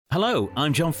Hello,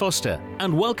 I'm John Foster,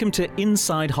 and welcome to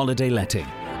Inside Holiday Letting,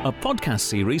 a podcast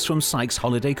series from Sykes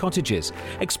Holiday Cottages,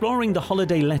 exploring the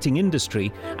holiday letting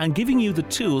industry and giving you the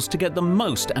tools to get the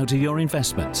most out of your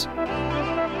investments.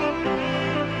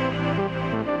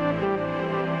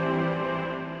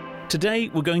 Today,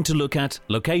 we're going to look at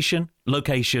location,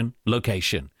 location,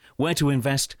 location, where to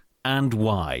invest and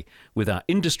why, with our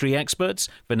industry experts,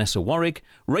 Vanessa Warwick,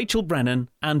 Rachel Brennan,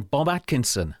 and Bob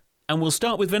Atkinson. And we'll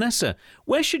start with Vanessa.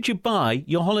 Where should you buy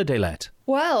your holiday let?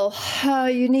 Well,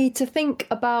 you need to think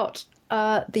about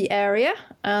the area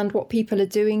and what people are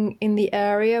doing in the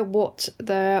area, what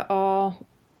there are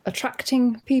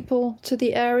attracting people to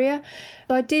the area.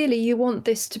 Ideally, you want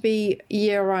this to be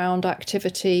year-round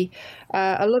activity.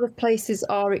 A lot of places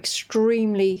are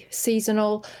extremely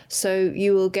seasonal, so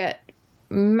you will get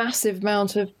massive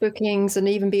amount of bookings and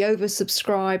even be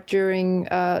oversubscribed during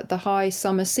the high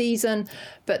summer season,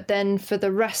 but then for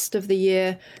the rest of the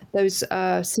year those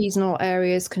seasonal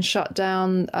areas can shut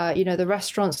down. The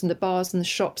restaurants and the bars and the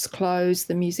shops close,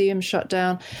 the museums shut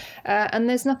down, and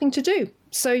there's nothing to do.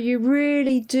 So you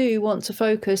really do want to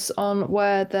focus on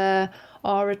where there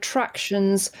are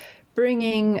attractions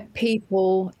bringing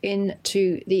people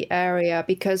into the area,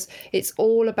 because it's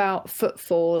all about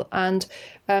footfall. And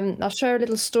I'll share a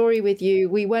little story with you.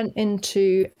 We went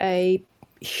into a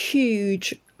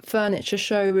huge furniture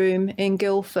showroom in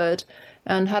Guildford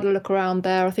and had a look around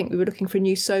there. I think we were looking for a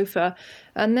new sofa.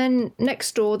 And then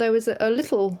next door there was a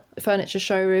little furniture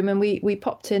showroom, and we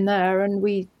popped in there and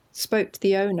we spoke to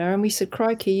the owner and we said,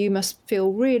 "Crikey, you must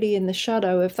feel really in the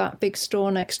shadow of that big store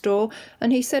next door."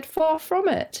 And he said, "Far from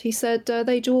it." He said,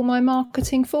 "They do all my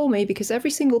marketing for me, because every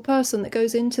single person that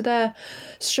goes into their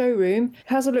showroom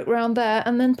has a look around there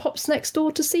and then pops next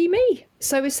door to see me."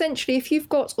 So essentially, if you've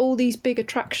got all these big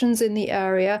attractions in the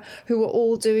area who are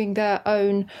all doing their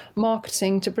own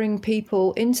marketing to bring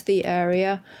people into the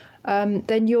area,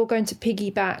 then you're going to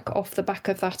piggyback off the back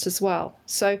of that as well.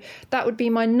 So that would be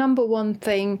my number one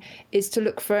thing, is to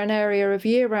look for an area of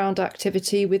year-round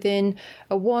activity within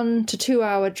a 1 to 2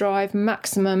 hour drive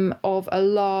maximum of a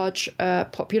large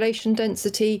population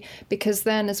density, because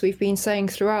then, as we've been saying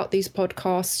throughout these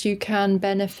podcasts, you can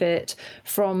benefit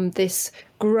from this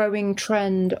growing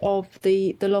trend of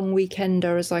the long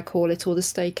weekender, as I call it, or the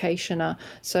staycationer.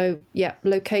 So yeah,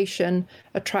 location,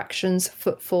 attractions,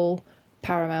 footfall,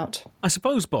 paramount. I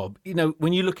suppose, Bob,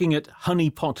 when you're looking at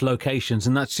honeypot locations,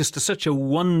 and that's just such a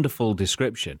wonderful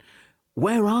description,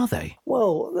 where are they?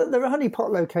 Well, there are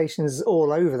honeypot locations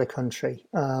all over the country.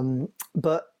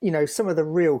 But, some of the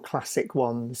real classic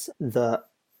ones that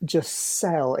just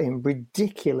sell in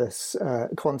ridiculous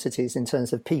quantities in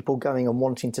terms of people going and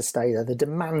wanting to stay there. The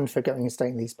demand for going and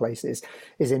staying in these places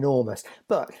is enormous.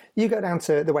 But you go down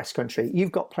to the West Country,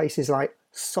 you've got places like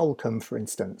Salcombe, for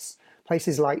instance,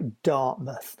 places like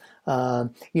Dartmouth,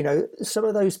 some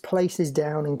of those places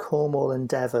down in Cornwall and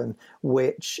Devon,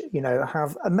 which,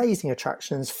 have amazing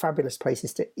attractions, fabulous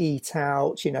places to eat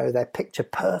out, they're picture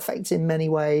perfect in many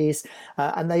ways,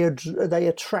 and they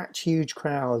attract huge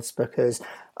crowds because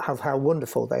of how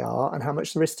wonderful they are and how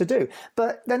much there is to do.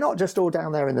 But they're not just all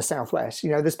down there in the southwest.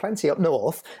 There's plenty up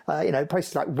north,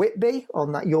 places like Whitby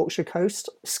on that Yorkshire coast,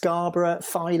 Scarborough,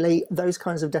 Filey, those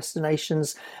kinds of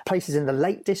destinations, places in the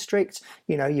Lake District.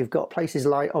 You've got places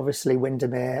like obviously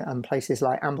Windermere and places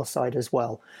like Ambleside as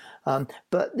well.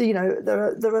 But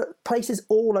there are places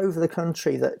all over the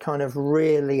country that kind of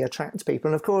really attract people.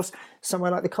 And of course,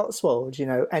 somewhere like the Cotswolds,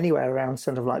 anywhere around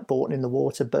sort of like Bourton in the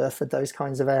Water, Burford, those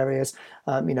kinds of areas,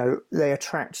 they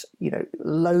attract,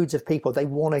 loads of people. They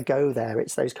want to go there.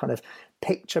 It's those kind of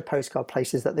picture postcard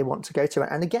places that they want to go to.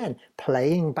 And again,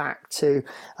 playing back to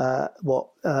what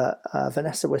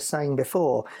Vanessa was saying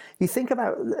before, you think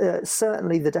about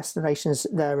certainly the destinations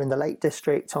there in the Lake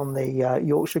District, on the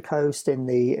Yorkshire coast, in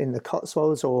the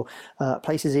Cotswolds, or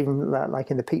places even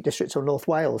like in the Peak District or North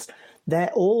Wales.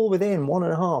 They're all within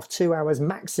 1.5 to 2 hours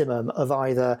maximum of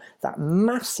either that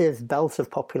massive belt of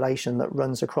population that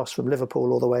runs across from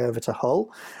Liverpool all the way over to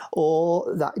Hull,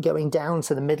 or that going down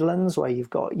to the Midlands, where you've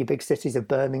got your big cities of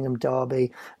Birmingham,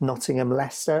 Derby, Nottingham,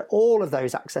 Leicester, all of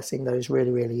those accessing those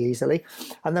really, really easily.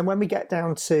 And then when we get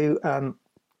down to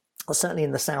certainly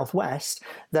in the southwest,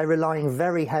 they're relying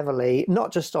very heavily,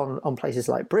 not just on places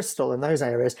like Bristol and those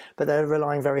areas, but they're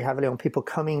relying very heavily on people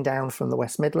coming down from the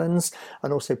West Midlands,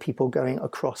 and also people going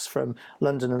across from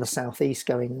London and the southeast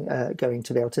going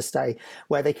to be able to stay,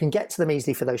 where they can get to them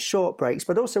easily for those short breaks.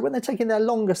 But also when they're taking their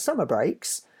longer summer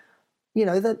breaks,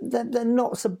 they're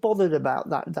not so bothered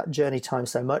about that journey time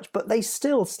so much, but they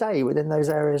still stay within those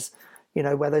areas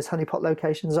where those honeypot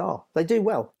locations are. They do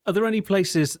well. Are there any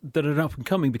places that are up and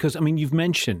coming? Because, I mean, you've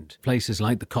mentioned places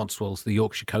like the Cotswolds, the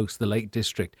Yorkshire Coast, the Lake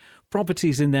District.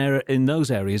 Properties in those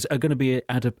areas are going to be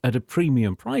at a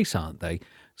premium price, aren't they?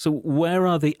 So where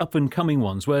are the up-and-coming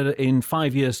ones? Where in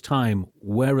 5 years' time,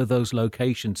 where are those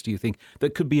locations, do you think,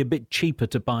 that could be a bit cheaper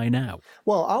to buy now?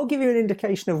 Well, I'll give you an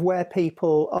indication of where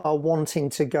people are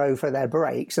wanting to go for their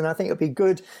breaks. And I think it'd be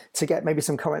good to get maybe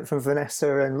some comment from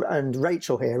Vanessa and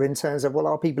Rachel here in terms of, well,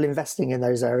 are people investing in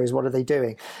those areas? What are they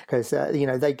doing? Because,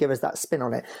 they give us that spin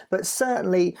on it. But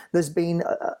certainly there's been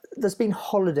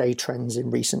holiday trends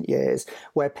in recent years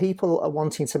where people are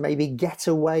wanting to maybe get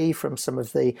away from some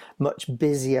of the much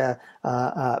busier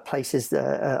places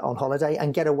on holiday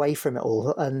and get away from it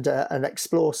all and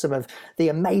explore some of the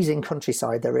amazing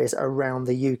countryside there is around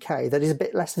the UK that is a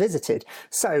bit less visited.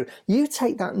 So you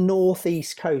take that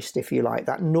northeast coast, if you like,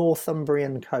 that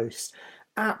Northumbrian coast.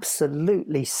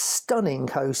 Absolutely stunning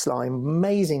coastline,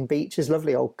 amazing beaches,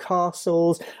 lovely old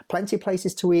castles, plenty of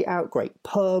places to eat out, great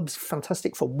pubs,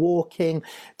 fantastic for walking.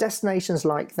 Destinations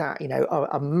like that,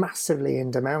 are massively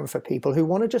in demand for people who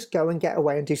want to just go and get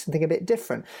away and do something a bit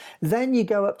different. Then you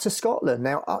go up to Scotland.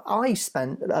 Now, I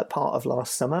spent a part of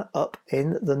last summer up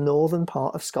in the northern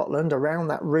part of Scotland, around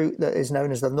that route that is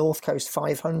known as the North Coast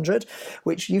 500,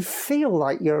 which you feel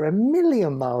like you're a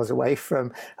million miles away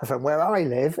from where I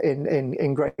live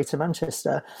in Greater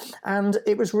Manchester. And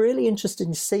it was really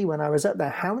interesting to see when I was up there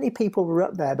how many people were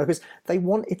up there because they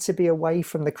wanted to be away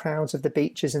from the crowds of the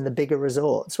beaches in the bigger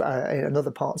resorts in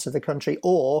other parts of the country,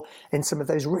 or in some of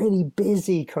those really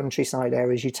busy countryside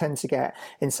areas you tend to get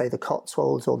in, say, the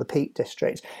Cotswolds or the Peak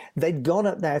District. They'd gone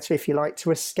up there to, if you like,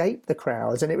 to escape the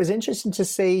crowds. And it was interesting to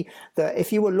see that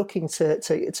if you were looking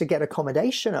to get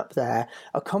accommodation up there,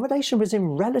 accommodation was in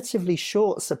relatively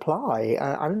short supply.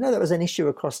 I know that was an issue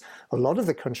across a lot of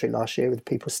the country last year with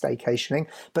people staycationing,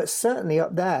 but certainly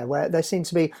up there where there seems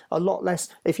to be a lot less,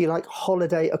 if you like,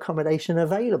 holiday accommodation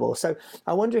available. So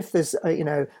I wonder if there's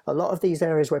a lot of these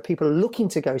areas where people are looking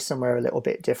to go somewhere a little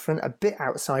bit different, a bit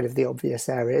outside of the obvious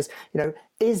areas,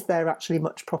 is there actually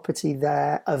much property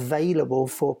there available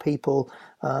for people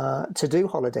to do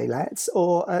holiday lets,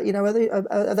 or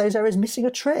are those areas missing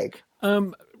a trick?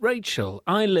 Rachel,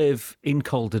 I live in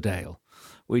Calderdale,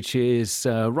 which is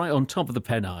right on top of the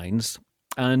Pennines.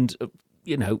 And,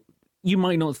 you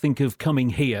might not think of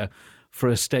coming here for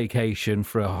a staycation,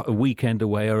 for a weekend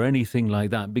away or anything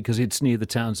like that, because it's near the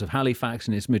towns of Halifax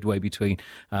and it's midway between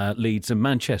Leeds and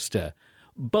Manchester.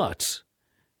 But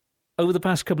over the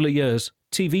past couple of years,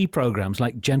 TV programmes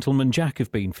like Gentleman Jack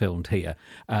have been filmed here,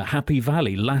 Happy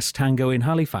Valley, Last Tango in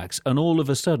Halifax, and all of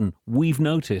a sudden we've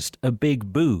noticed a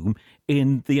big boom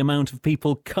in the amount of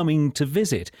people coming to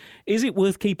visit. Is it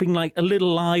worth keeping like a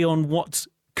little eye on what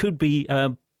could be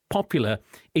popular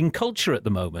in culture at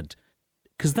the moment?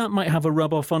 Because that might have a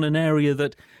rub-off on an area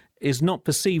that is not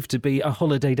perceived to be a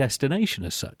holiday destination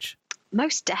as such.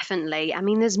 Most definitely. I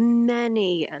mean, there's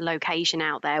many locations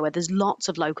out there where there's lots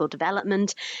of local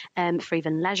development for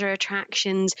even leisure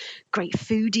attractions, great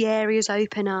foodie areas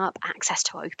open up, access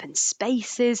to open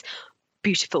spaces,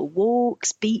 beautiful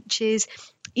walks, beaches,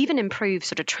 even improved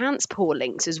sort of transport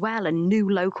links as well, and new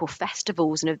local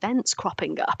festivals and events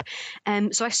cropping up.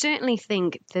 So I certainly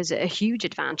think there's a huge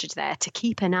advantage there to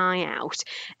keep an eye out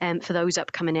for those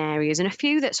upcoming areas. And a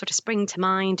few that sort of spring to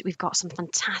mind, we've got some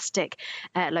fantastic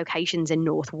locations in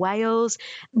North Wales,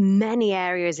 many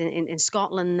areas in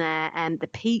Scotland there, the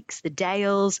Peaks, the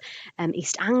Dales,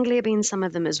 East Anglia being some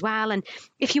of them as well. And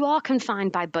if you are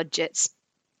confined by budgets,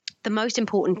 the most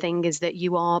important thing is that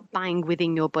you are buying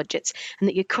within your budgets and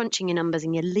that you're crunching your numbers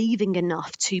and you're leaving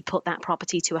enough to put that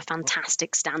property to a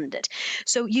fantastic standard.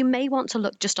 So you may want to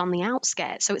look just on the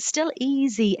outskirts. So it's still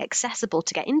easy, accessible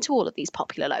to get into all of these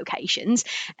popular locations,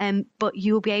 but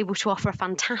you'll be able to offer a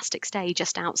fantastic stay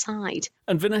just outside.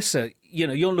 And Vanessa,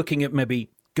 you're looking at maybe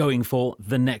going for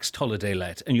the next holiday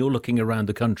let and you're looking around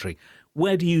the country.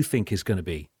 Where do you think is going to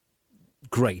be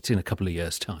great in a couple of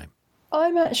years' time?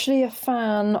 I'm actually a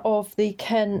fan of the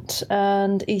Kent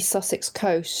and East Sussex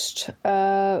coast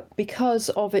because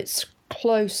of its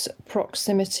close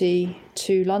proximity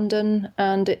to London,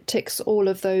 and it ticks all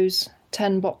of those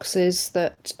 10 boxes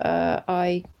that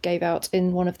I gave out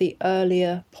in one of the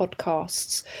earlier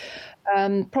podcasts.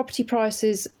 Property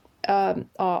prices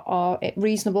are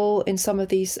reasonable in some of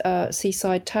these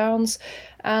seaside towns,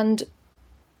 and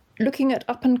looking at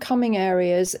up and coming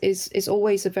areas is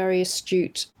always a very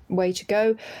astute way to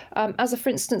go. For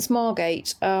instance,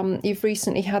 Margate, you've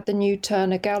recently had the new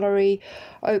Turner Gallery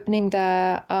opening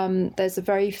there. There's a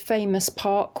very famous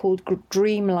park called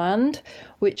Dreamland,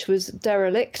 which was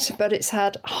derelict, but it's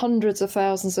had hundreds of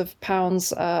thousands of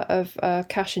pounds of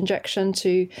cash injection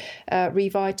to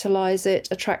revitalise it,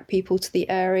 attract people to the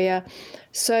area.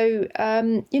 So,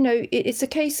 it's a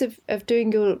case of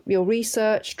doing your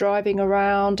research, driving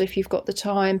around if you've got the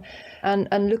time,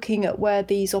 and looking at where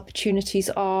these opportunities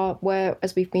are, where,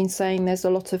 as we've been saying, there's a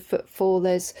lot of footfall,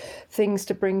 there's things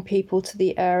to bring people to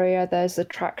the area, there's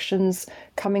attractions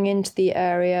coming into the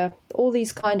area, all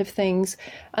these kind of things.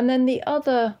 And then the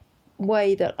other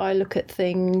way that I look at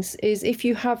things is if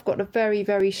you have got a very,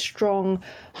 very strong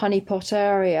honeypot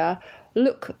area,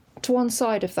 look to one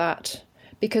side of that,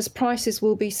 because prices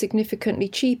will be significantly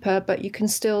cheaper, but you can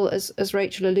still, as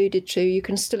Rachel alluded to, you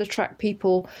can still attract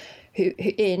people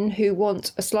who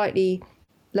want a slightly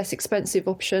less expensive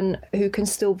option, who can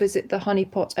still visit the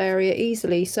honeypot area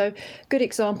easily. So a good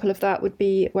example of that would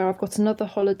be where I've got another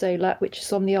holiday let, which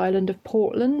is on the island of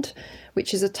Portland,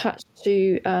 which is attached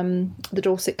to the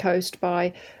Dorset coast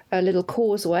by a little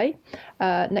causeway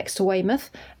next to Weymouth.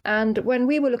 And when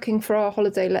we were looking for our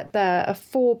holiday let there, a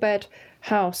 4-bed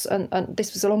house, and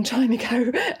this was a long time ago,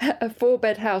 a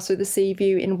 4-bed house with a sea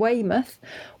view in Weymouth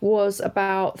was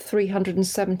about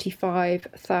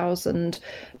 375,000.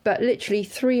 But literally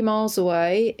 3 miles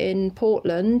away in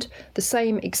Portland,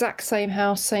 the exact same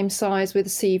house, same size with a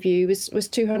sea view was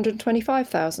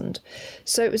 225,000.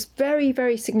 So it was very,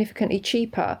 very significantly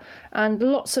cheaper, and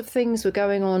lots of things were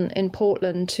going on in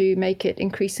Portland to make it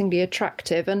increasingly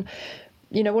attractive. And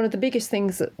one of the biggest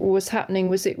things that was happening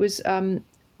was it was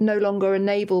no longer a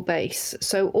naval base.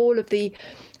 So all of the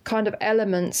kind of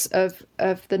elements of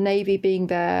the Navy being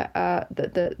there,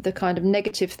 the kind of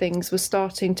negative things were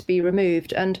starting to be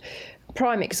removed. And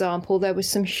prime example, there was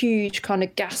some huge kind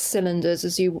of gas cylinders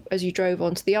as you drove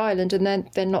onto the island, and then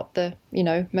they're not the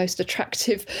most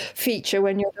attractive feature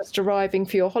when you're just arriving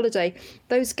for your holiday.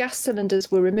 Those gas cylinders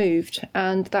were removed,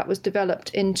 and that was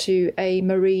developed into a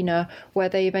marina where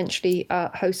they eventually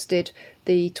hosted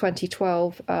the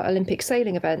 2012 Olympic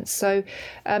sailing events. So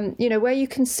where you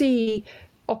can see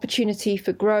opportunity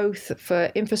for growth,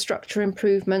 for infrastructure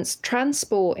improvements,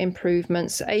 transport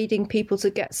improvements, aiding people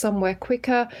to get somewhere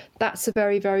quicker, that's a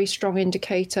very, very strong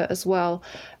indicator as well.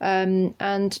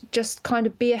 And just kind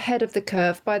of be ahead of the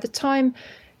curve. By the time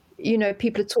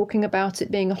people are talking about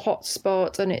it being a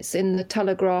hotspot and it's in the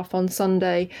Telegraph on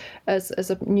Sunday as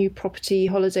a new property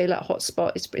holiday let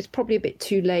hotspot, it's probably a bit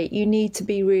too late. You need to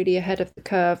be really ahead of the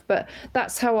curve. But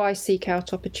that's how I seek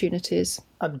out opportunities.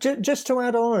 Just to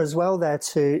add on as well there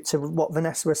to what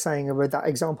Vanessa was saying with that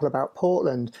example about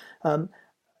Portland,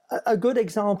 a good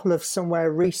example of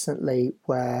somewhere recently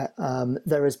where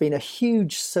there has been a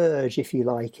huge surge, if you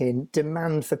like, in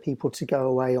demand for people to go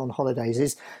away on holidays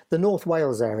is the North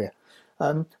Wales area.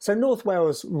 So North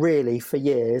Wales really for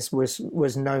years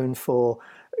was known for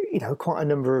quite a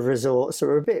number of resorts that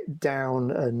were a bit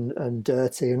down and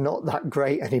dirty and not that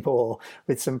great anymore,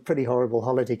 with some pretty horrible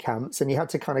holiday camps. And you had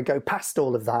to kind of go past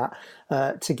all of that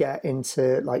to get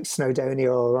into like Snowdonia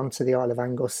or onto the Isle of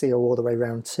Anglesey or all the way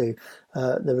around to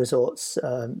the resorts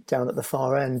down at the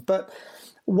far end. But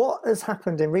what has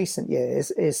happened in recent years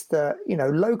is that,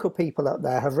 local people up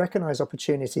there have recognised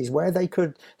opportunities where they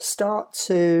could start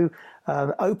to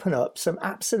open up some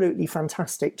absolutely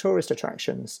fantastic tourist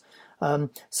attractions.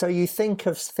 So you think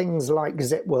of things like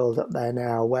Zip World up there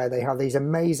now, where they have these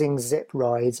amazing zip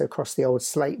rides across the old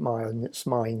slate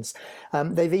mines.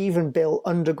 They've even built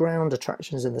underground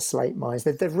attractions in the slate mines.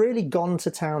 They've really gone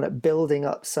to town at building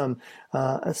up some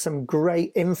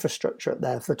great infrastructure up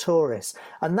there for tourists.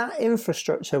 And that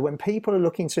infrastructure, when people are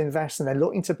looking to invest and they're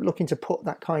looking to put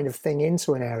that kind of thing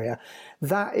into an area,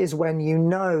 that is when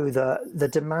that the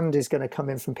demand is going to come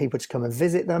in from people to come and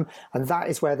visit them. And that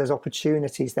is where there's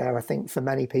opportunities there, I think, for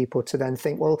many people to then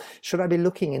think, well, should I be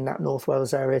looking in that North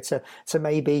Wales area to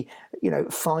maybe,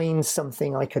 find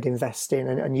something I could invest in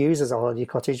and use as a holiday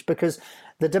cottage, because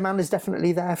the demand is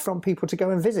definitely there from people to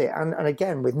go and visit. And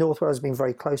again, with North Wales being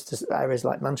very close to areas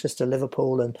like Manchester,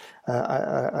 Liverpool and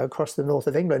across the north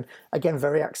of England, again,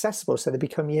 very accessible, so they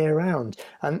become year round.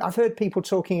 And I've heard people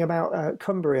talking about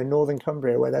Cumbria, northern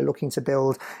Cumbria, where they're looking to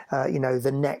build,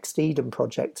 the next Eden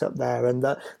project up there, and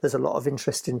that there's a lot of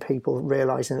interest in people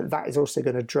realising that is also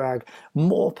going to drag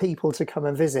more people to come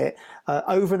and visit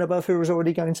over and above who was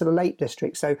already going to the Lake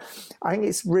District. So I think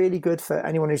it's really good for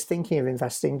anyone who's thinking of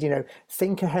investing,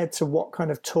 think ahead to what kind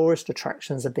of tourist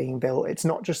attractions are being built. It's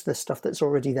not just the stuff that's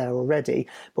already there already,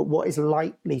 but what is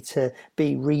likely to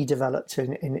be redeveloped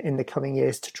in the coming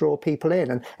years to draw people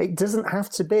in. And it doesn't have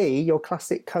to be your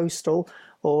classic coastal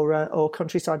or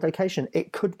countryside location.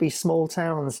 It could be small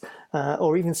towns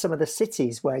or even some of the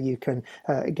cities where you can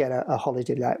get a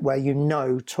holiday let, where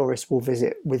tourists will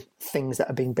visit with things that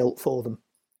are being built for them.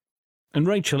 And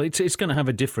Rachel, it's going to have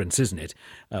a difference, isn't it,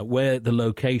 where the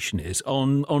location is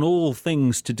on all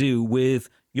things to do with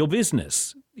your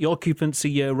business, the occupancy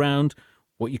year-round,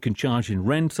 what you can charge in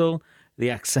rental,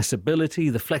 the accessibility,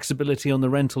 the flexibility on the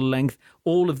rental length.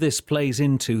 All of this plays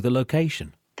into the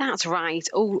location. That's right.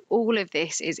 All of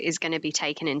this is going to be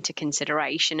taken into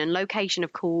consideration. And location,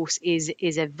 of course, is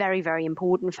a very, very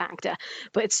important factor,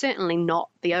 but it's certainly not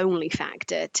the only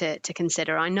factor to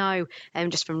consider. I know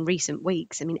just from recent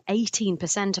weeks,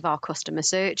 18% of our customer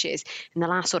searches in the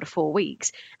last sort of 4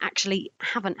 weeks actually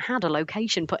haven't had a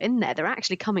location put in there. They're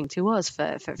actually coming to us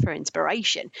for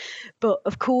inspiration. But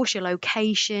of course, your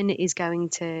location is going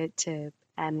to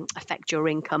affect your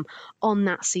income on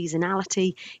that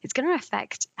seasonality. It's going to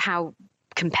affect how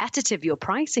competitive your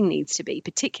pricing needs to be,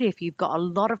 particularly if you've got a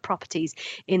lot of properties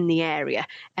in the area.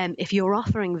 If you're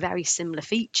offering very similar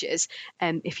features,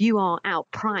 if you are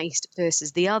outpriced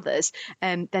versus the others,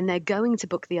 then they're going to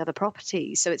book the other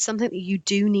properties. So it's something that you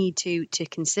do need to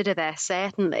consider there,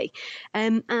 certainly.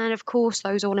 And of course,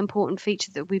 those all important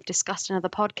features that we've discussed in other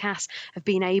podcasts have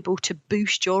been able to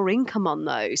boost your income on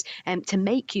those, to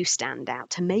make you stand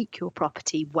out, to make your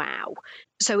property wow.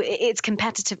 So it's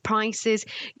competitive prices.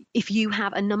 If you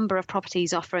have a number of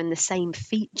properties offering the same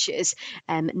features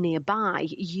nearby,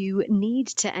 you need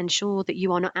to ensure that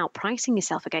you are not outpricing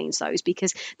yourself against those,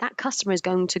 because that customer is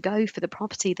going to go for the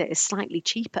property that is slightly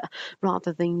cheaper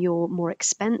rather than your more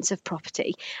expensive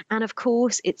property. And of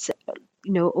course, it's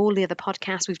all the other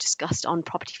podcasts we've discussed on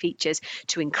property features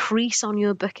to increase on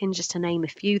your booking, just to name a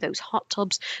few, those hot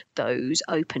tubs, those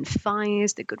open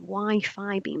fires, the good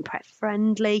Wi-Fi, being pet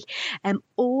friendly.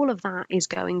 All of that is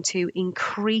going to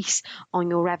increase on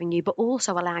your revenue, but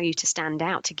also allow you to stand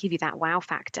out, to give you that wow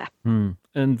factor. And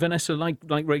Vanessa, like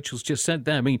Rachel's just said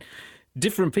there,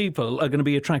 different people are going to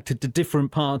be attracted to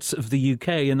different parts of the UK,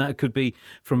 and that could be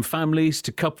from families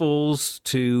to couples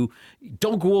to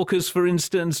dog walkers, for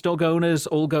instance, dog owners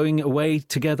all going away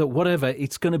together, whatever.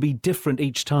 It's going to be different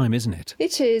each time, isn't it?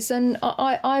 It is, and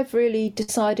I've really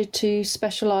decided to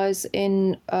specialise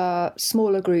in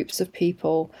smaller groups of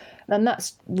people. And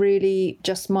that's really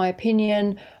just my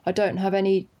opinion. I don't have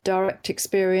any direct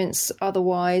experience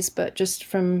otherwise, but just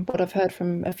from what I've heard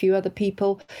from a few other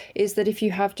people, is that if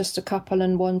you have just a couple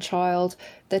and one child,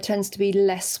 there tends to be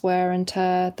less wear and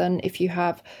tear than if you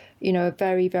have, a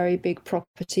very, very big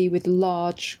property with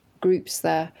large groups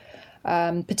there.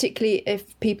 Particularly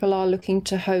if people are looking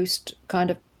to host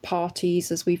kind of parties,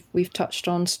 as we've touched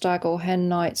on, stag or hen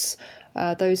nights,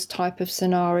 those type of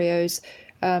scenarios.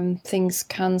 Things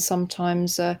can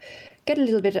sometimes get a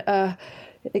little bit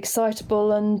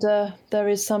excitable, and there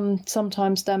is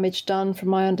sometimes damage done, from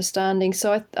my understanding.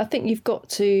 So I think you've got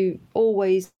to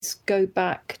always go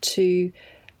back to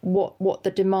what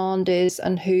the demand is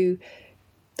and who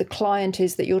the client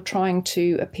is that you're trying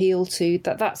to appeal to.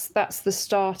 That's the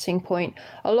starting point.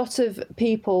 A lot of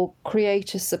people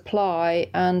create a supply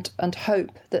and hope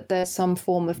that there's some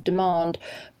form of demand,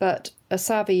 but a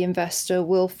savvy investor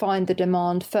will find the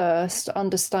demand first,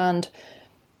 understand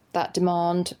that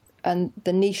demand and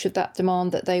the niche of that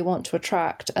demand that they want to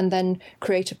attract, and then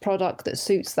create a product that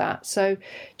suits that. So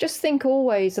just think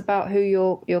always about who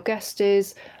your guest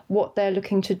is, what they're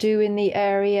looking to do in the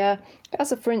area.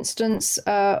 For instance,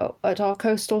 at our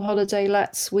coastal holiday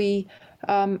lets, we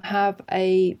have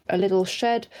a little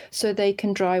shed so they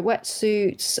can dry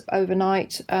wetsuits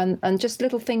overnight, and just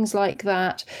little things like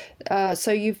that.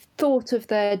 So you've thought of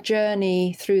their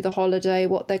journey through the holiday,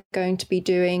 what they're going to be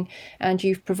doing, and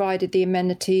you've provided the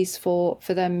amenities for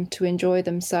them to enjoy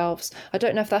themselves. I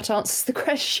don't know if that answers the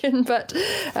question, but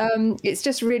it's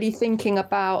just really thinking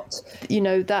about,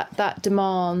 that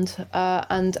demand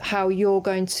and how you're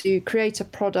going to create a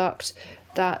product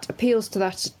that appeals to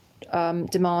that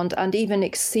demand and even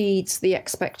exceeds the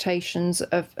expectations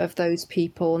of those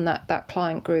people and that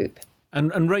client group.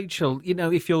 And Rachel,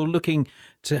 if you're looking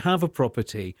to have a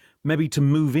property, maybe to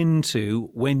move into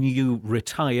when you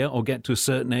retire or get to a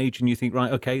certain age and you think,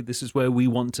 right, okay, this is where we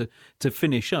want to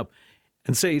finish up,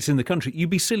 and say it's in the country,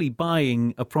 you'd be silly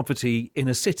buying a property in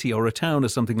a city or a town or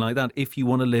something like that if you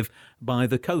want to live by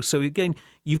the coast. So again,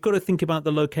 you've got to think about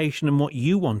the location and what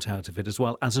you want out of it as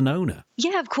well as an owner.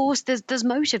 Yeah, of course, there's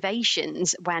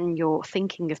motivations when you're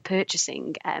thinking of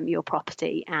purchasing your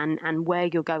property and where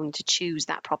you're going to choose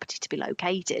that property to be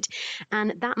located.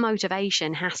 And that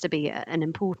motivation has to be an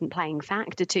important playing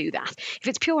factor to that. If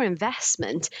it's pure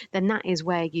investment, then that is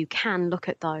where you can look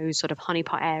at those sort of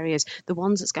honeypot areas, the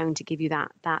ones that's going to give you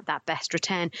that best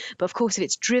return. But of course, if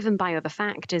it's driven by other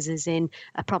factors, as in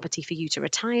a property for you to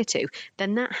retire to,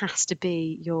 then that has to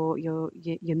be your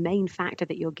main factor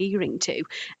that you're gearing to,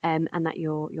 and that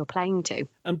you're playing to.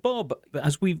 And Bob,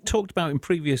 as we've talked about in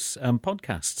previous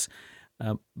podcasts,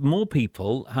 more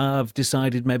people have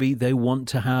decided maybe they want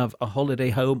to have a holiday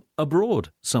home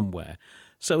abroad somewhere.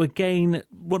 So again,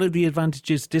 what are the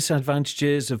advantages,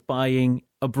 disadvantages of buying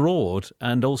abroad,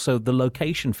 and also the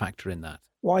location factor in that?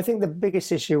 Well, I think the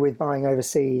biggest issue with buying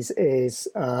overseas is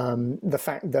the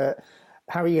fact that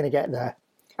how are you going to get there?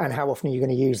 And how often are you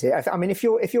going to use it? I mean, if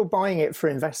you're buying it for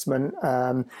investment,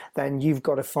 then you've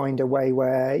got to find a way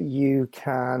where you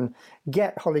can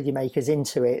get holidaymakers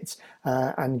into it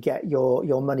and get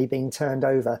your money being turned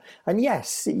over. And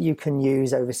yes, you can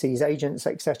use overseas agents,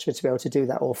 etc., to be able to do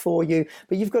that all for you.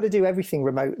 But you've got to do everything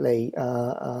remotely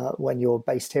when you're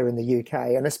based here in the UK,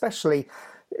 and especially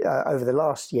over the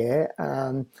last year.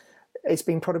 It's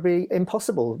been probably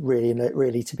impossible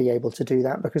really to be able to do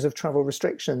that because of travel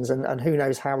restrictions, and who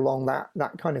knows how long that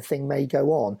kind of thing may go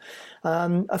on.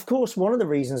 Of course, one of the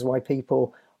reasons why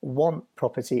people want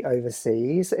property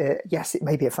overseas, yes, it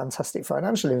may be a fantastic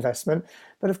financial investment,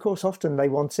 but of course often they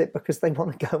want it because they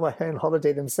want to go away on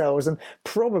holiday themselves, and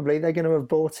probably they're going to have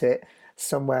bought it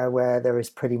somewhere where there is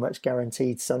pretty much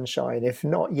guaranteed sunshine, if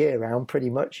not year-round, pretty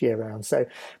much year-round. So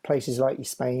places like your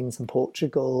Spains and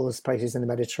Portugals, places in the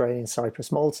Mediterranean,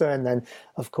 Cyprus, Malta, and then,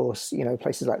 of course,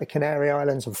 places like the Canary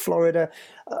Islands and Florida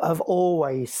have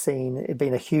always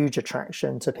been a huge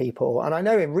attraction to people. And I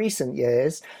know in recent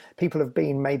years, people have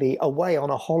been maybe away on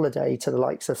a holiday to the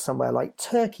likes of somewhere like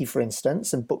Turkey, for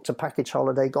instance, and booked a package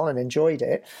holiday, gone and enjoyed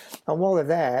it. And while they're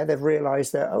there, they've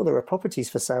realised that, there are properties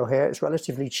for sale here. It's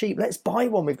relatively cheap. Let's buy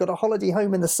one. We've got a holiday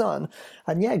home in the sun.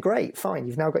 And yeah, great, fine.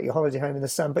 You've now got your holiday home in the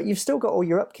sun, but you've still got all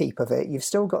your upkeep of it. You've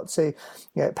still got to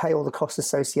pay all the costs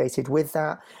associated with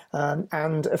that.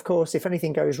 And of course, if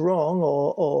anything goes wrong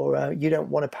or you don't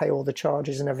want to pay all the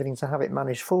charges and everything to have it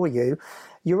managed for you,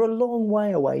 you're a long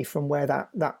way away from where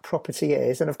that property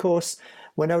is. And of course,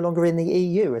 we're no longer in the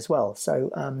EU as well.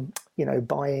 So,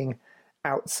 buying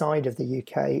outside of the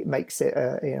UK makes it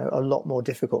a lot more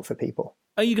difficult for people.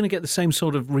 Are you going to get the same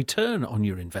sort of return on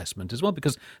your investment as well?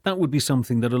 Because that would be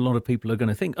something that a lot of people are going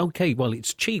to think, okay, well,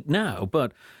 it's cheap now,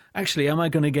 but actually, am I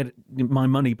going to get my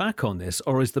money back on this,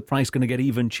 or is the price going to get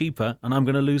even cheaper and I'm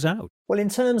going to lose out? Well, in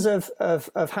terms of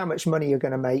how much money you're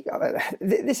going to make,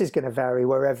 this is going to vary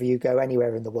wherever you go,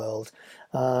 anywhere in the world,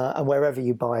 and wherever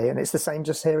you buy. And it's the same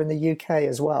just here in the UK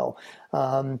as well.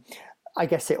 I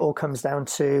guess it all comes down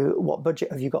to what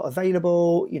budget have you got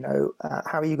available.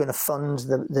 How are you going to fund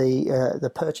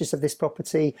the purchase of this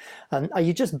property? Are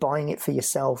you just buying it for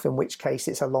yourself? In which case,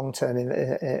 it's a long-term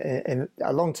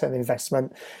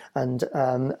investment,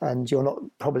 and you're not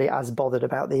probably as bothered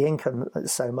about the income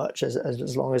so much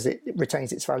as long as it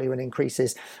retains its value and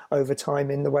increases over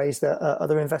time in the ways that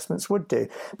other investments would do.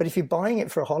 But if you're buying it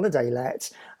for a holiday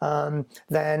let,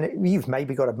 then you've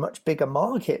maybe got a much bigger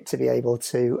market to be able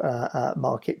to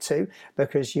market to,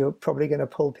 because you're probably going to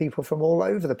pull people from all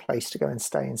over the place to go and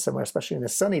stay in somewhere, especially in a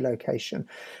sunny location.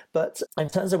 But in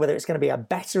terms of whether it's going to be a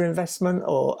better investment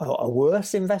or a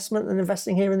worse investment than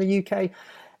investing here in the UK,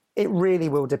 it really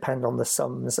will depend on the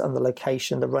sums and the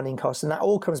location, the running costs. And that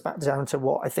all comes back down to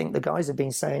what I think the guys have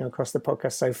been saying across the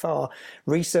podcast so far.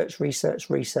 Research,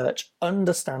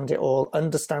 understand it all,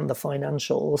 understand the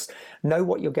financials, know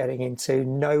what you're getting into,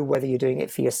 know whether you're doing it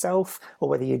for yourself or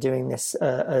whether you're doing this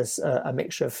as a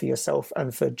mixture for yourself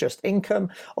and for just income,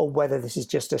 or whether this is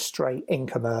just a straight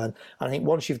income earn. And I think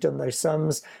once you've done those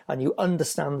sums and you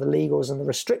understand the legals and the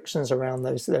restrictions around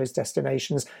those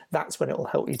destinations, that's when it will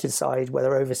help you decide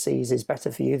whether overseas is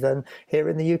better for you than here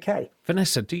in the UK.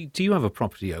 Vanessa, do you have a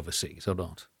property overseas or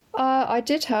not? I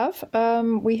did have.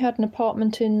 We had an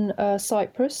apartment in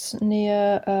Cyprus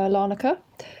near Larnaca,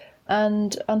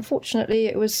 and unfortunately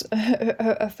it was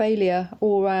a failure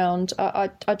all round. I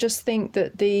just think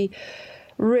that the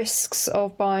risks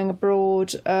of buying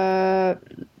abroad,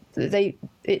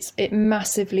 it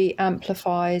massively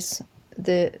amplifies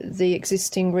the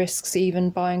existing risks,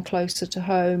 even buying closer to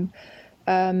home.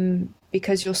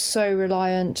 Because you're so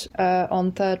reliant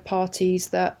on third parties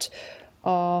that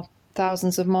are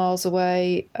thousands of miles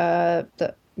away,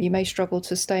 that you may struggle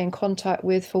to stay in contact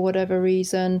with for whatever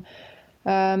reason.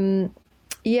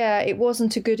 It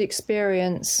wasn't a good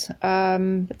experience.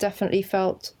 Definitely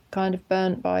felt kind of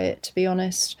burnt by it, to be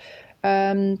honest.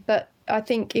 But I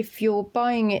think if you're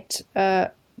buying it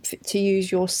to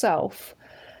use yourself,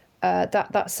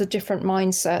 that's a different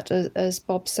mindset, as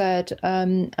Bob said,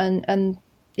 and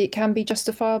it can be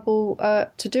justifiable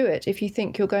to do it if you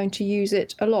think you're going to use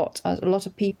it a lot. A lot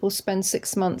of people spend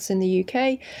 6 months in the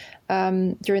UK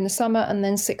during the summer and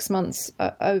then 6 months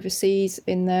overseas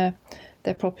in their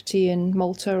property in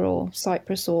Malta or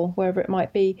Cyprus or wherever it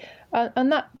might be.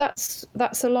 And that's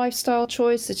a lifestyle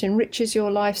choice that enriches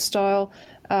your lifestyle.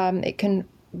 It can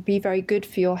be very good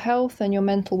for your health and your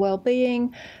mental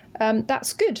well-being.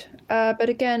 That's good. But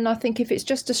again, I think if it's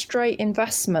just a straight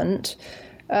investment,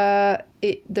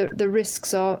 the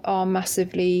risks are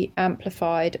massively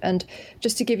amplified. And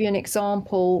just to give you an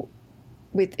example,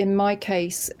 in my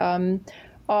case,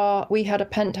 we had a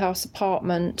penthouse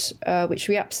apartment, which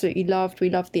we absolutely loved. We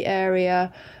loved the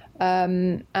area,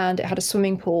 and it had a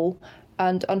swimming pool.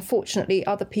 And unfortunately,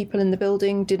 other people in the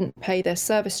building didn't pay their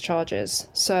service charges.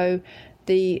 So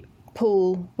the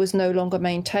pool was no longer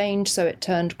maintained, so it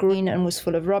turned green and was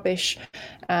full of rubbish.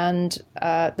 And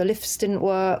the lifts didn't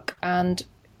work, and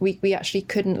we actually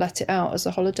couldn't let it out as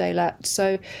a holiday let.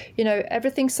 So,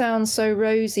 everything sounds so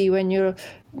rosy when you're,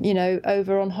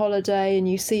 over on holiday and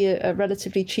you see a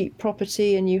relatively cheap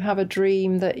property and you have a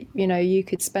dream that, you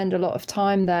could spend a lot of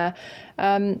time there.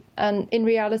 And in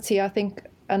reality, I think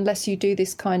unless you do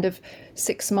this kind of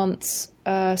 6 months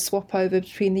swap over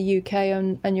between the UK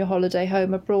and your holiday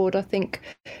home abroad, I think,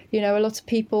 a lot of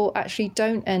people actually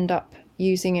don't end up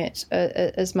using it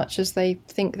as much as they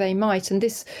think they might. And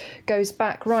this goes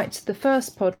back right to the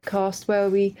first podcast where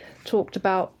we talked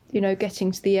about,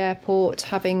 getting to the airport,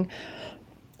 having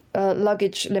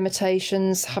luggage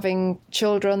limitations, having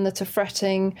children that are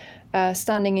fretting,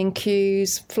 standing in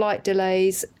queues, flight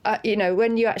delays.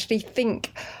 When you actually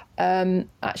think,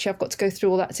 actually, I've got to go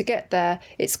through all that to get there,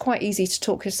 it's quite easy to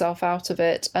talk yourself out of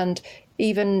it. And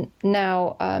even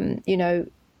now,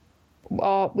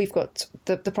 we've got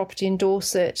the property in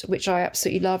Dorset, which I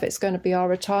absolutely love. It's going to be our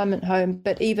retirement home.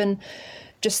 But even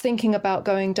just thinking about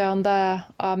going down there,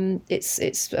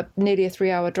 it's nearly a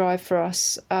 3-hour drive for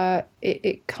us.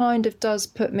 It kind of does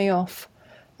put me off.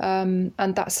 And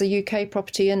that's a UK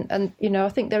property. And I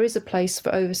think there is a place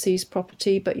for overseas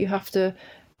property, but you have to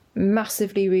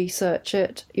massively research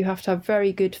it. You have to have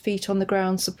very good feet on the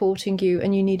ground supporting you,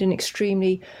 and you need an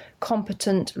extremely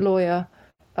competent lawyer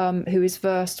who is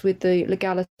versed with the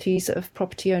legalities of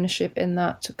property ownership in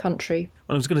that country.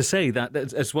 Well, I was going to say that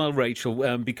as well,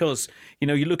 Rachel, because,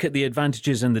 you look at the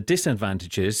advantages and the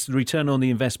disadvantages, the return on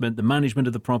the investment, the management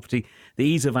of the property, the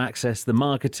ease of access, the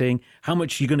marketing, how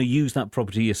much you're going to use that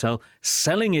property yourself,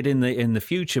 selling it in the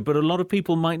future. But a lot of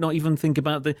people might not even think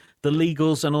about the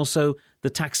legals and also the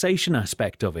taxation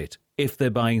aspect of it if they're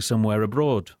buying somewhere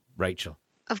abroad, Rachel.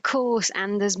 Of course,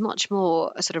 and there's much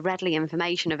more sort of readily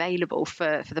information available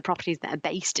for the properties that are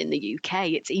based in the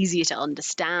UK. It's easier to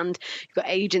understand. You've got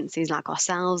agencies like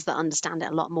ourselves that understand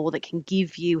it a lot more, that can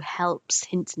give you helps,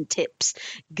 hints and tips,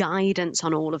 guidance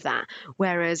on all of that.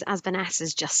 Whereas, as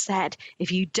Vanessa's just said,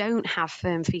 if you don't have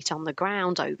firm feet on the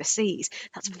ground overseas,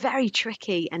 that's very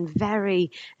tricky and very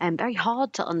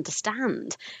hard to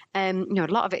understand. A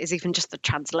lot of it is even just the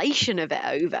translation of it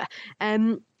over.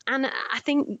 And I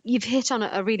think you've hit on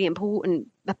a really important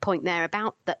point there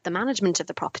about the management of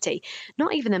the property,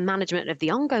 not even the management of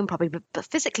the ongoing property, but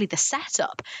physically the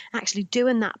setup, actually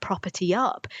doing that property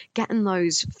up, getting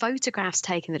those photographs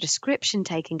taken, the description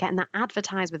taken, getting that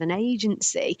advertised with an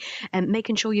agency, and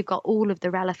making sure you've got all of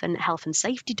the relevant health and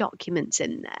safety documents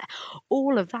in there.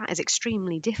 All of that is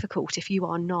extremely difficult if you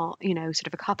are not, sort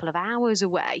of a couple of hours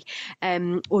away,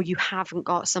 or you haven't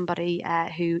got somebody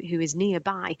who is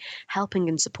nearby helping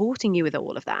and supporting you with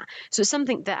all of that. So it's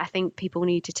something that I think people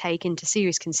need to take into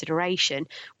serious consideration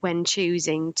when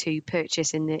choosing to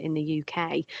purchase in the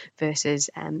UK versus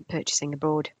purchasing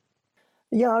abroad.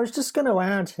 Yeah, I was just going to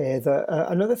add here that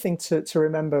another thing to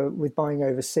remember with buying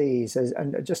overseas,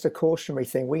 and just a cautionary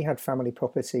thing, we had family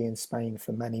property in Spain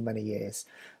for many, many years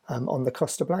on the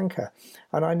Costa Blanca.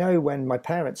 And I know when my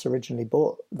parents originally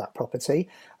bought that property,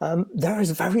 there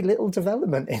is very little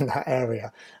development in that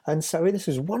area. And so this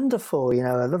was wonderful,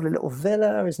 a lovely little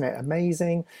villa, isn't it?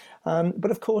 Amazing.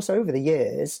 But of course, over the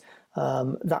years,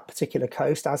 that particular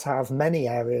coast, as have many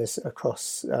areas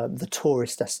across the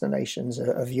tourist destinations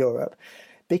of Europe,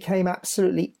 became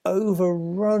absolutely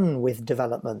overrun with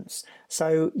developments.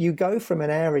 So you go from an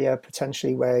area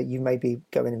potentially where you maybe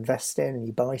go and invest in and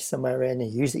you buy somewhere in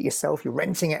and use it yourself, you're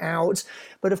renting it out.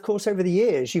 But of course, over the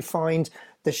years, you find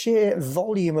the sheer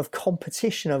volume of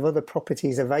competition of other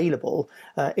properties available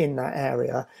in that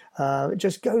area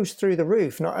just goes through the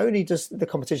roof. Not only does the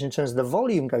competition in terms of the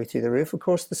volume go through the roof, of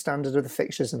course, the standard of the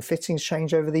fixtures and fittings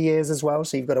change over the years as well.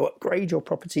 So you've got to upgrade your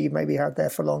property you've maybe had there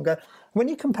for longer. When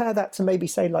you compare that to maybe,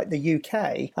 say, like the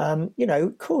UK,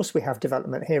 of course we have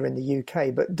development here in the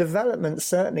UK, but development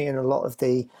certainly in a lot of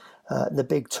the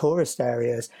big tourist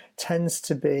areas tends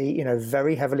to be,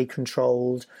 very heavily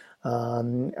controlled.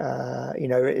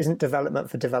 It isn't development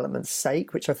for development's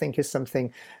sake, which I think is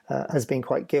something has been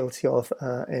quite guilty of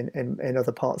in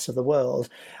other parts of the world.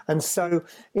 And so,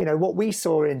 what we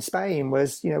saw in Spain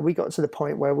was, we got to the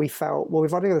point where we felt, well,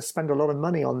 we've got to spend a lot of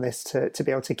money on this to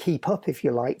be able to keep up, if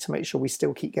you like, to make sure we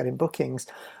still keep getting bookings.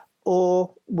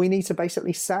 Or we need to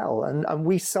basically sell. And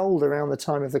we sold around the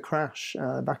time of the crash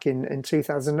back in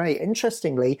 2008.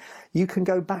 Interestingly, you can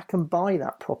go back and buy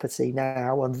that property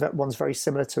now, and one's very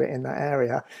similar to it in that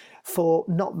area, for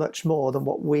not much more than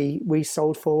what we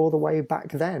sold for all the way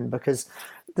back then, because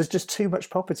there's just too much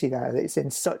property there. It's in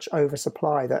such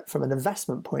oversupply that from an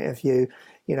investment point of view,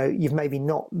 you've maybe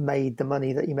not made the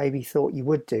money that you maybe thought you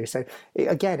would do. So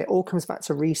it all comes back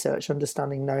to research,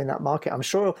 understanding, knowing that market. I'm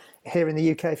sure here in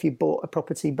the UK, if you bought a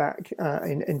property back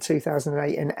in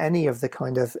 2008 in any of the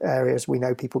kind of areas we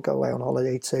know people go away on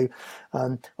holiday to,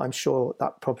 I'm sure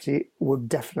that property would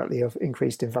definitely have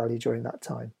increased in value during that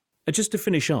time. Just to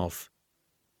finish off,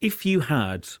 if you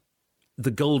had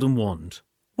the golden wand,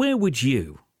 where would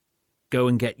you go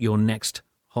and get your next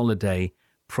holiday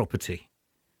property?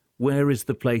 Where is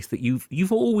the place that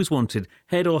you've always wanted,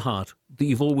 head or heart, that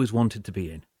you've always wanted to be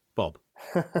in? Bob?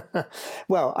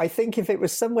 Well, I think if it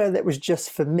was somewhere that was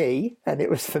just for me, and it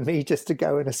was for me just to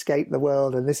go and escape the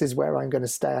world, and this is where I'm going to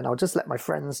stay, and I'll just let my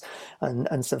friends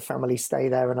and some family stay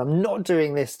there, and I'm not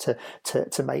doing this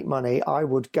to make money, I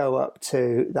would go up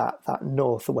to that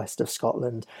northwest of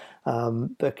Scotland,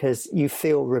 because you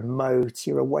feel remote,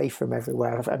 you're away from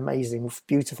everywhere, have amazing,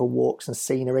 beautiful walks and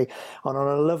scenery, and on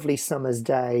a lovely summer's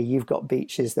day, you've got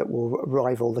beaches that will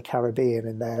rival the Caribbean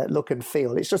in their look and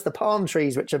feel. It's just the palm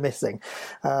trees which are missing.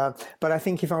 But I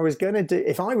think if I was going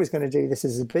to do this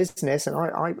as a business, and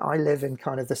I live in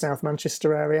kind of the South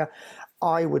Manchester area,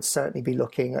 I would certainly be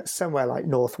looking at somewhere like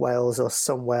North Wales or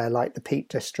somewhere like the Peak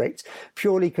District,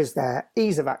 purely because their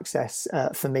ease of access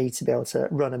for me to be able to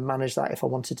run and manage that if I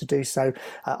wanted to do so.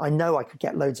 I know I could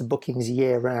get loads of bookings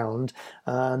year round,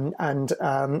 and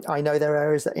I know there are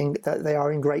areas that they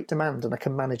are in great demand, and I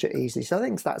can manage it easily. So I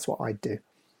think that's what I'd do.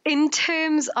 In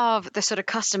terms of the sort of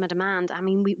customer demand, I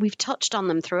mean, we've touched on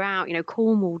them throughout,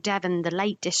 Cornwall, Devon, the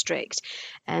Lake District,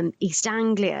 East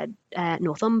Anglia,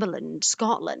 Northumberland,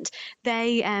 Scotland.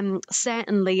 They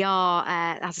certainly are,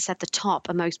 as I said, the top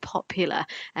and most popular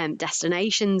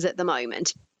destinations at the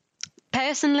moment.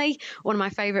 Personally, one of my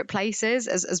favourite places,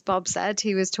 as Bob said,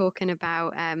 he was talking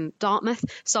about Dartmouth,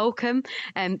 Salcombe.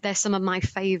 They're some of my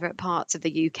favourite parts of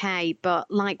the UK,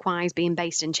 but likewise, being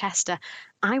based in Chester,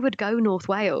 I would go North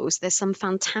Wales. There's some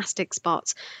fantastic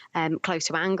spots close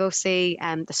to Anglesey,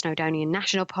 the Snowdonian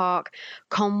National Park,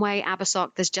 Conway,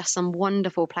 Abersock. There's just some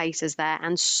wonderful places there,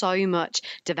 and so much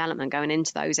development going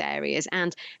into those areas.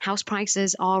 And house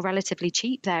prices are relatively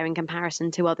cheap there in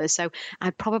comparison to others. So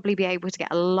I'd probably be able to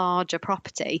get a larger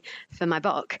property for my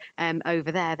buck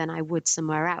over there than I would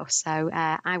somewhere else. So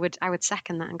I would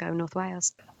second that and go North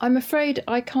Wales. I'm afraid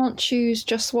I can't choose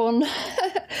just one.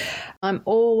 I'm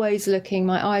always looking,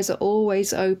 my eyes are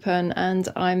always open, and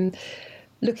I'm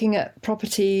looking at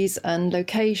properties and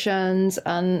locations,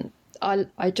 and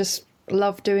I just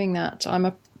love doing that. I'm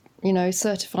a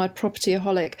certified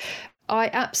propertyaholic. I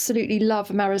absolutely love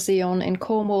Marazion in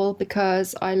Cornwall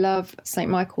because I love St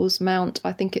Michael's Mount.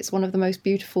 I think it's one of the most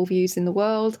beautiful views in the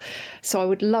world. So I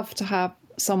would love to have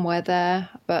somewhere there,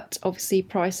 but obviously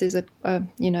prices are,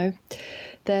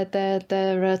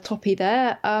 they're toppy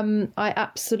there. I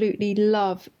absolutely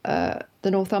love the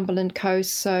Northumberland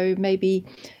coast, so maybe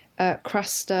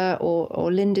Craster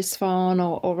or Lindisfarne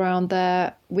or around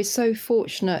there. We're so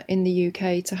fortunate in the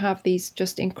UK to have these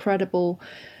just incredible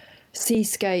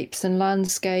seascapes and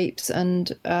landscapes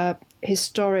and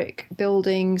historic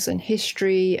buildings and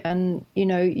history, and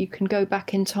you can go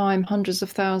back in time hundreds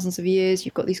of thousands of years.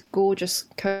 You've got these gorgeous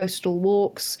coastal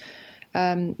walks,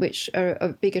 which are a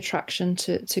big attraction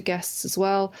to guests as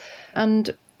well.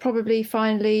 And probably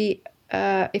finally,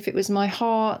 if it was my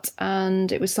heart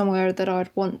and it was somewhere that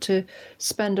I'd want to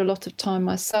spend a lot of time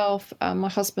myself, my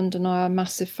husband and I are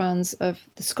massive fans of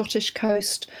the Scottish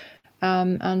coast,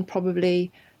 and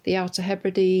probably the Outer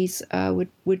Hebrides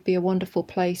would be a wonderful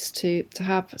place to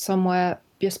have somewhere,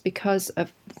 just because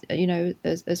of,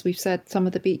 as we've said, some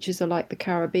of the beaches are like the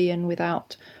Caribbean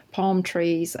without palm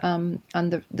trees, and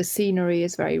the scenery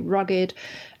is very rugged.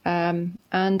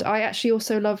 And I actually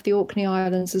also love the Orkney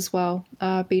Islands as well,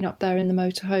 been up there in the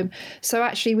motorhome. So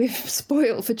actually we've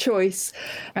spoiled for choice,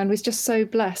 and we're just so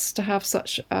blessed to have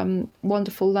such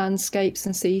wonderful landscapes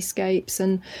and seascapes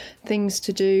and things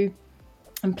to do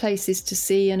and places to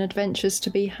see and adventures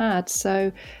to be had.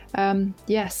 So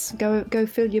yes, go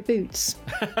fill your boots.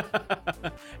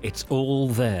 It's all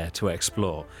there to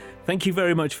explore. Thank you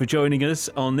very much for joining us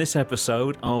on this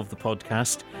episode of the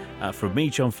podcast. From me,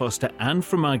 John Foster, and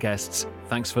from our guests,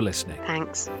 thanks for listening.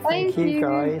 Thanks. Thank you,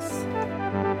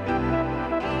 guys.